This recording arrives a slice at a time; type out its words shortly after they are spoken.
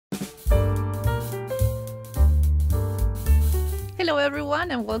Hello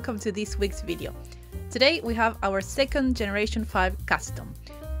everyone and welcome to this week's video. Today we have our second Generation 5 custom.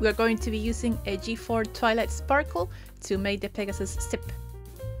 We are going to be using a G4 Twilight Sparkle to make the Pegasus Zipp.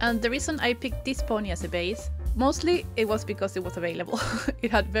 And the reason I picked this pony as a base, mostly it was because it was available. It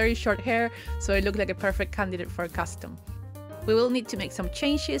had very short hair, so it looked like a perfect candidate for a custom. We will need to make some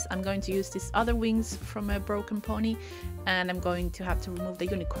changes. I'm going to use these other wings from a broken pony, and I'm going to have to remove the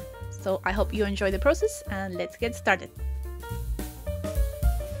unicorn. So I hope you enjoy the process and let's get started.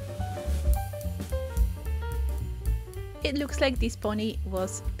 It looks like this pony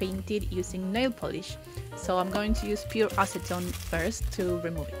was painted using nail polish, so I'm going to use pure acetone first to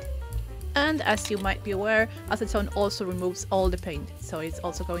remove it. And as you might be aware, acetone also removes all the paint, so it's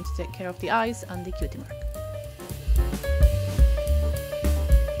also going to take care of the eyes and the cutie mark.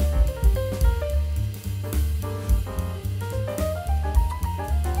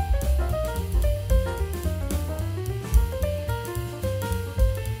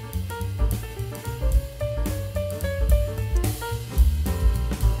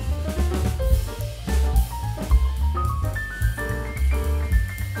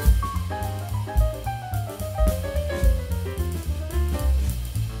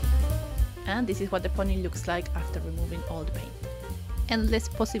 And this is what the pony looks like after removing all the paint. Endless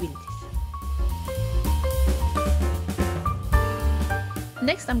possibilities.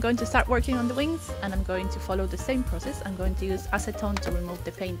 Next I'm going to start working on the wings, and I'm going to follow the same process. I'm going to use acetone to remove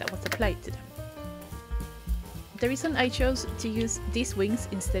the paint that was applied to them. The reason I chose to use these wings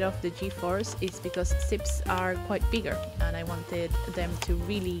instead of the G4s is because Zipps are quite bigger and I wanted them to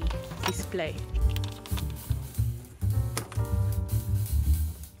really display.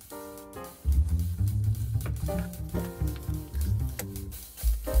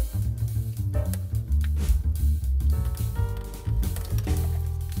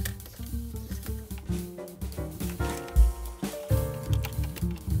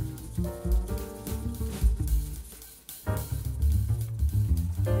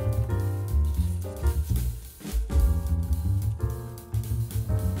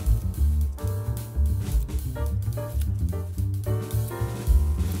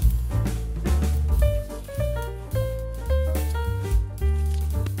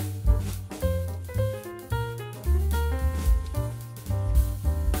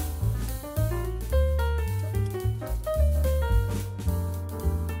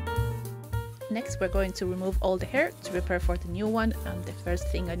 Next we're going to remove all the hair to prepare for the new one, and the first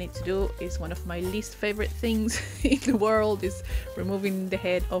thing I need to do is one of my least favorite things in the world, is removing the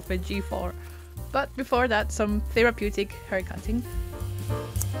head of a G4. But before that, some therapeutic hair cutting.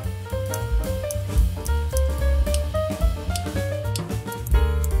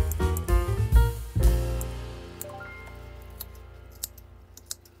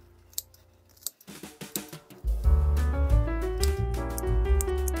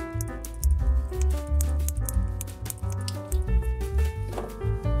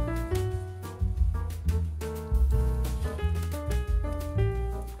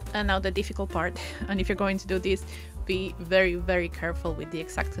 And now the difficult part, and if you're going to do this, be very careful with the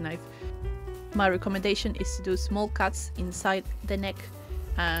X-Acto knife. My recommendation is to do small cuts inside the neck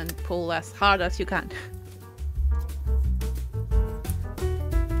and pull as hard as you can.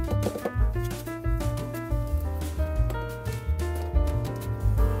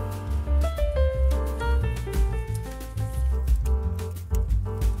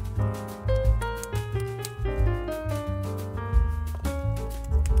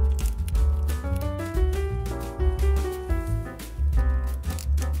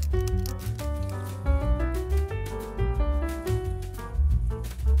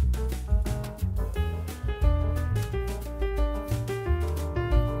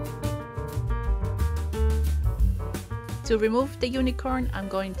 To remove the unicorn, I'm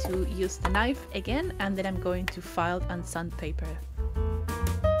going to use the knife again, and then I'm going to file and sandpaper.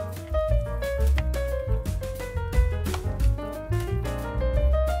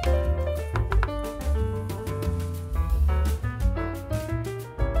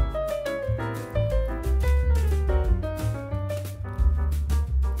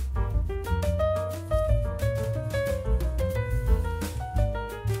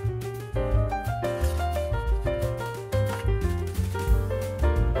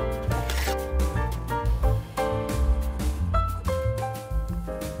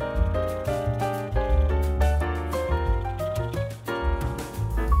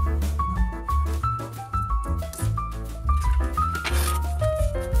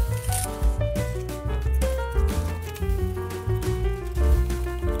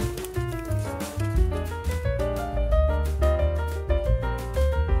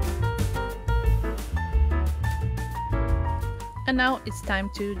 And now it's time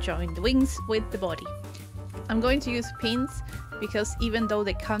to join the wings with the body. I'm going to use pins because even though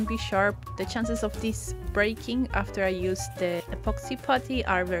they can be sharp, the chances of this breaking after I use the epoxy putty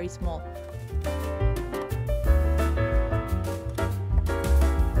are very small.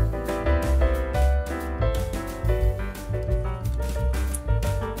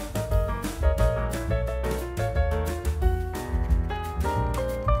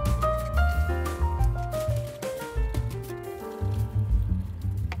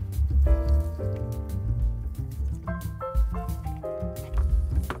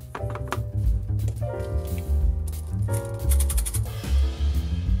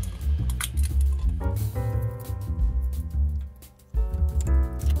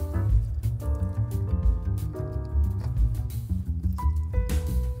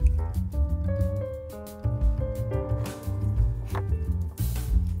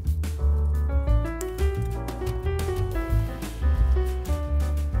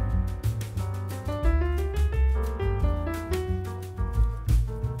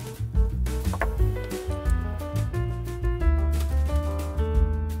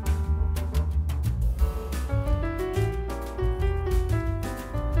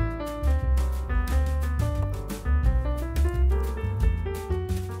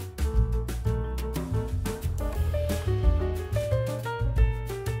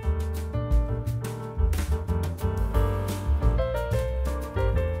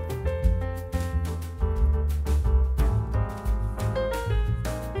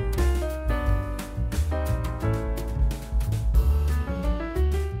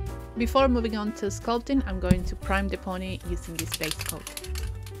 Before moving on to sculpting, I'm going to prime the pony using this base coat.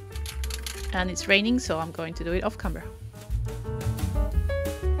 And it's raining, so I'm going to do it off camera.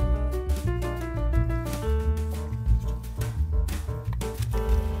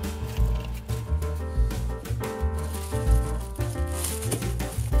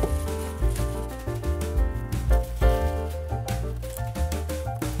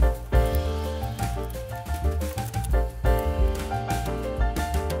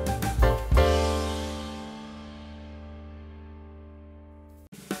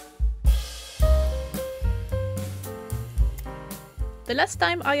 The last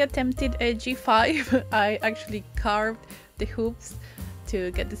time I attempted a G5, I actually carved the hooves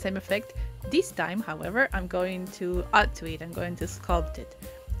to get the same effect. This time, however, I'm going to add to it, I'm going to sculpt it.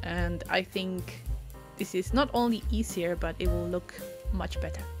 And I think this is not only easier, but it will look much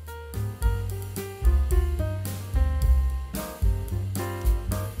better.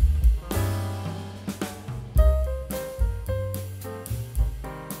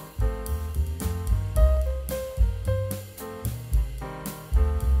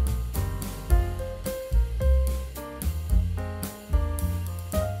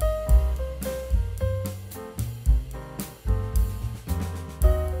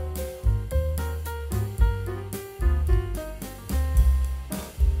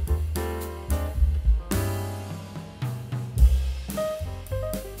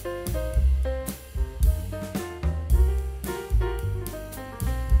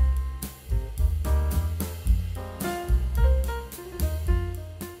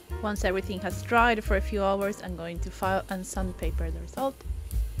 Once everything has dried for a few hours, I'm going to file and sandpaper the result.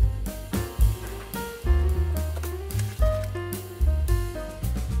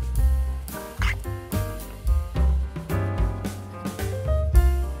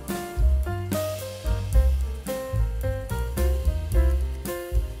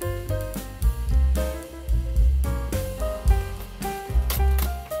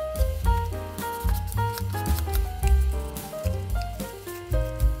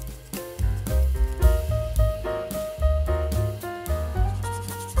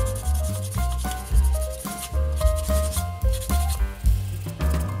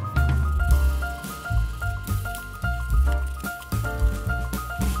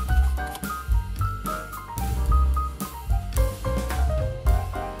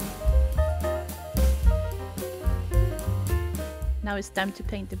 Now it's time to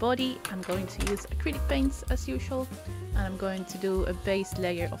paint the body. I'm going to use acrylic paints as usual, and I'm going to do a base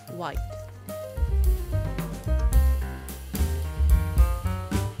layer of white.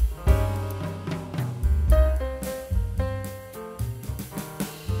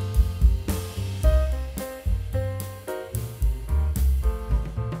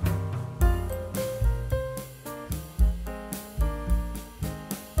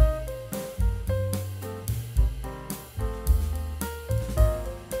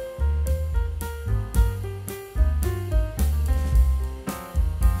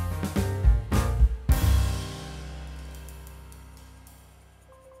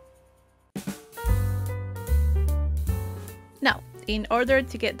 In order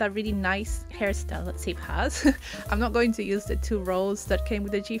to get that really nice hairstyle that Zipp has, I'm not going to use the 2 rows that came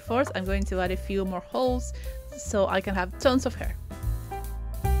with the G4s. I'm going to add a few more holes so I can have tons of hair.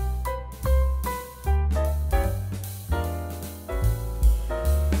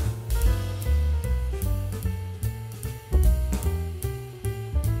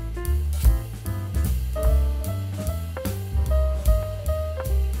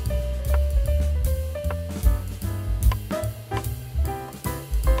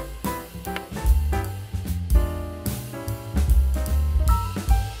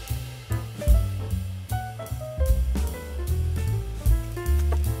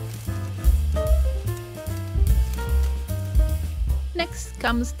 Next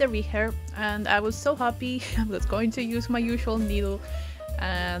comes the rehair, and I was so happy. I was going to use my usual needle,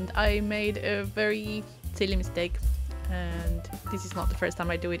 and I made a very silly mistake, and this is not the first time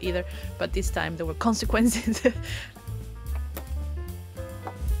I do it either, but this time there were consequences.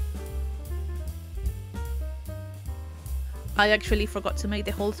 I actually forgot to make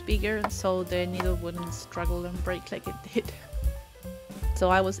the holes bigger so the needle wouldn't struggle and break like it did.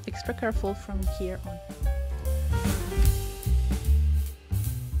 So I was extra careful from here on.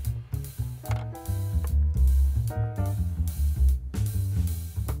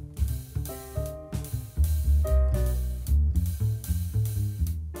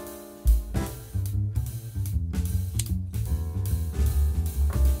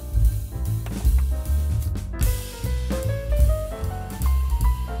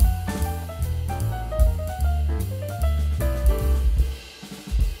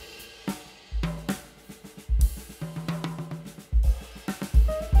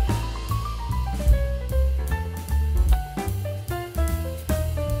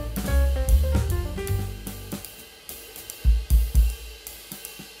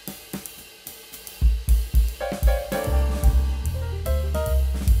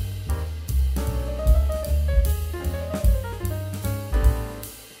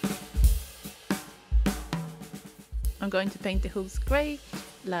 I'm going to paint the hooves grey,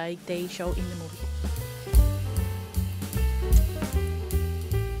 like they show in the movie.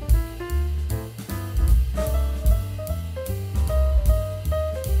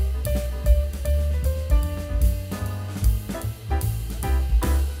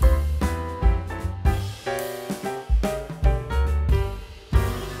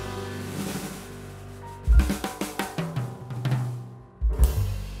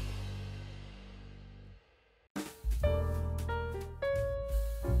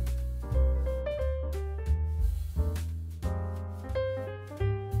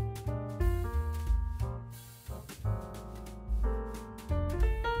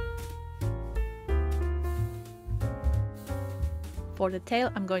 For the tail,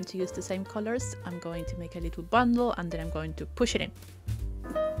 I'm going to use the same colors. I'm going to make a little bundle and then I'm going to push it in.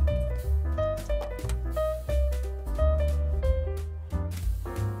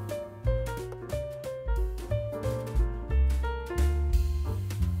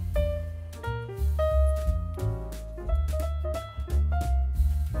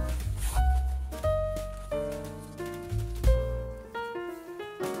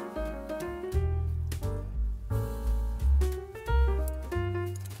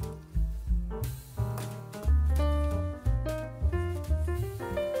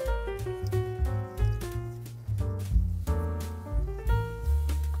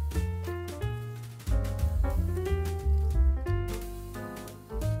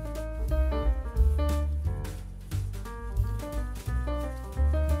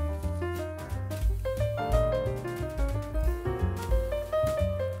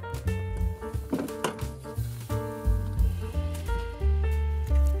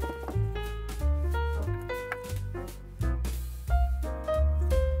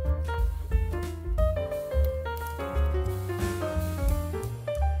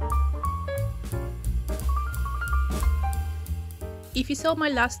 If you saw my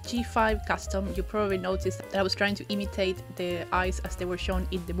last G5 custom, you probably noticed that I was trying to imitate the eyes as they were shown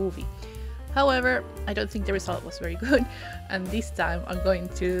in the movie. However, I don't think the result was very good, and this time I'm going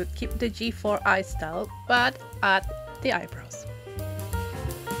to keep the G4 eye style, but add the eyebrows.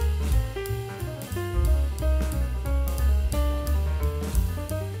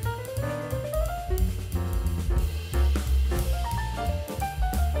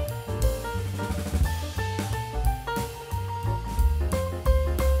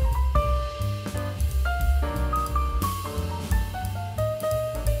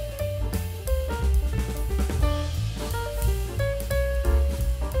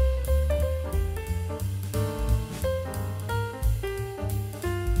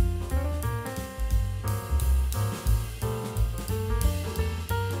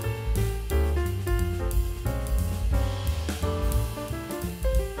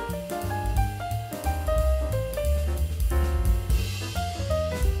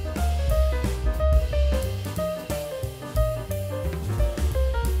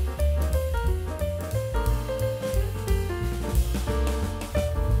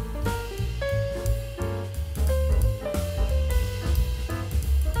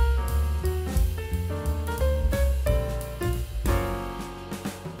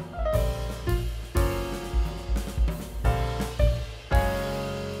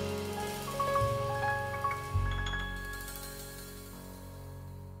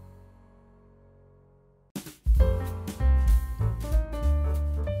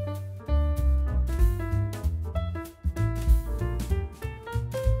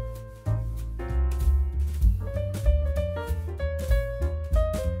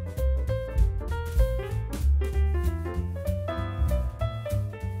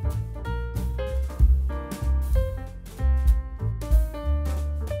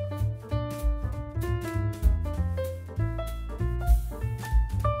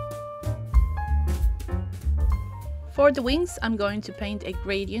 For the wings, I'm going to paint a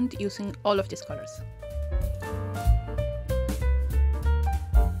gradient using all of these colors.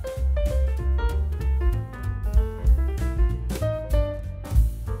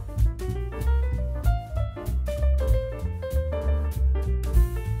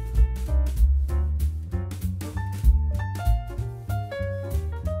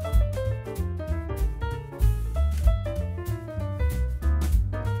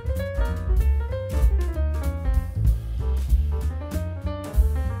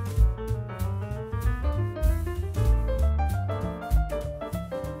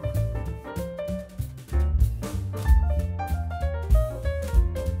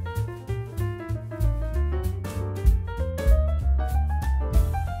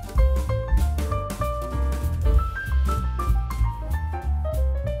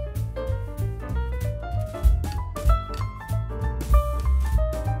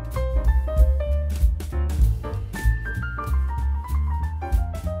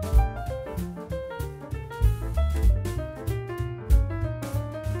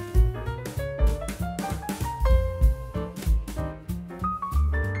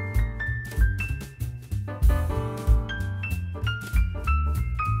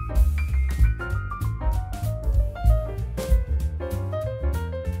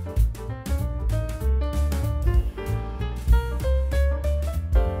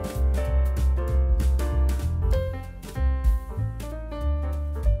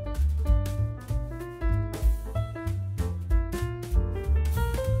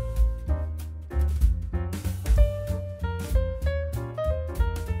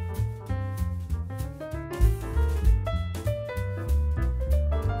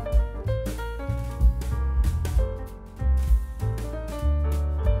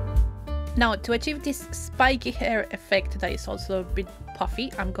 Now, to achieve this spiky hair effect that is also a bit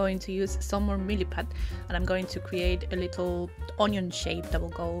puffy, I'm going to use some more milliput, and I'm going to create a little onion shape that will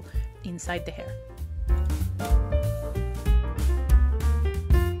go inside the hair.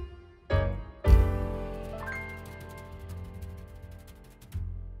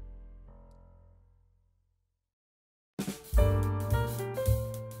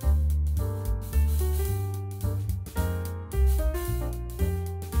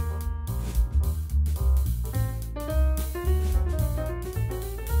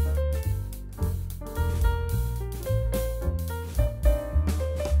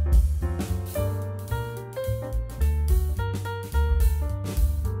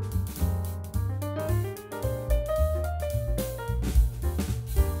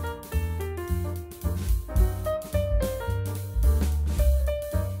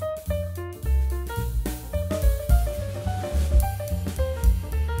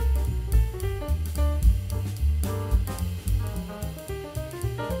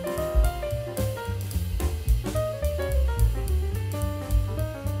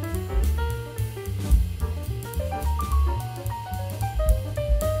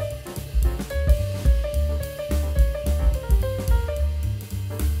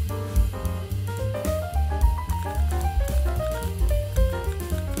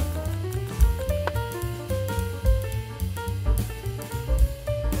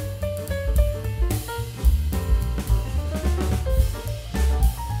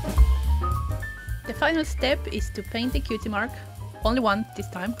 The final step is to paint the cutie mark, only one this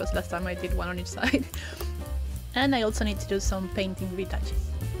time, because last time I did one on each side. And I also need to do some painting retouches.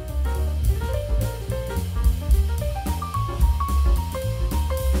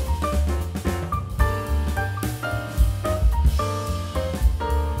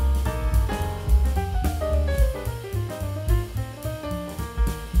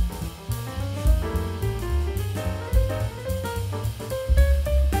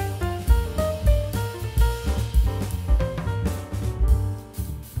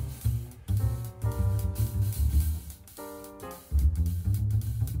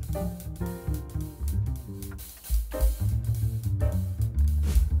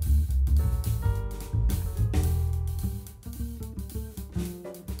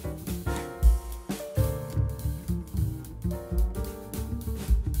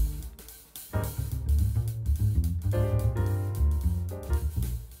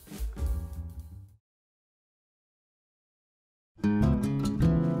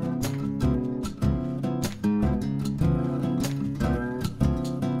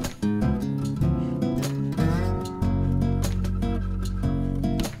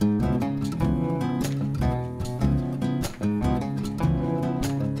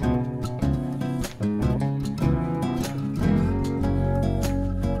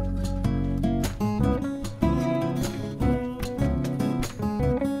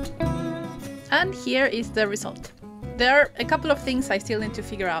 And here is the result. there are a couple of things I still need to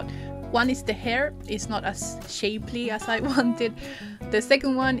figure out. One is the hair is not as shapely as I wanted. The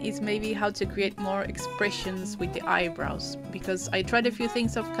second one is maybe how to create more expressions with the eyebrows, because I tried a few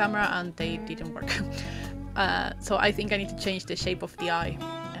things off camera and they didn't work. So I think I need to change the shape of the eye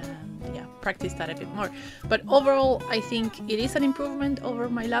and yeah, practice that a bit more. But overall, I think it is an improvement over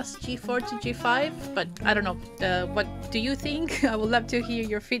my last G4 to G5, but I don't know. What do you think? I would love to hear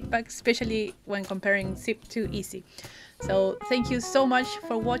your feedback, especially when comparing Zipp to Izzy. So thank you so much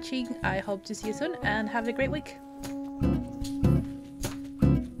for watching. I hope to see you soon and have a great week.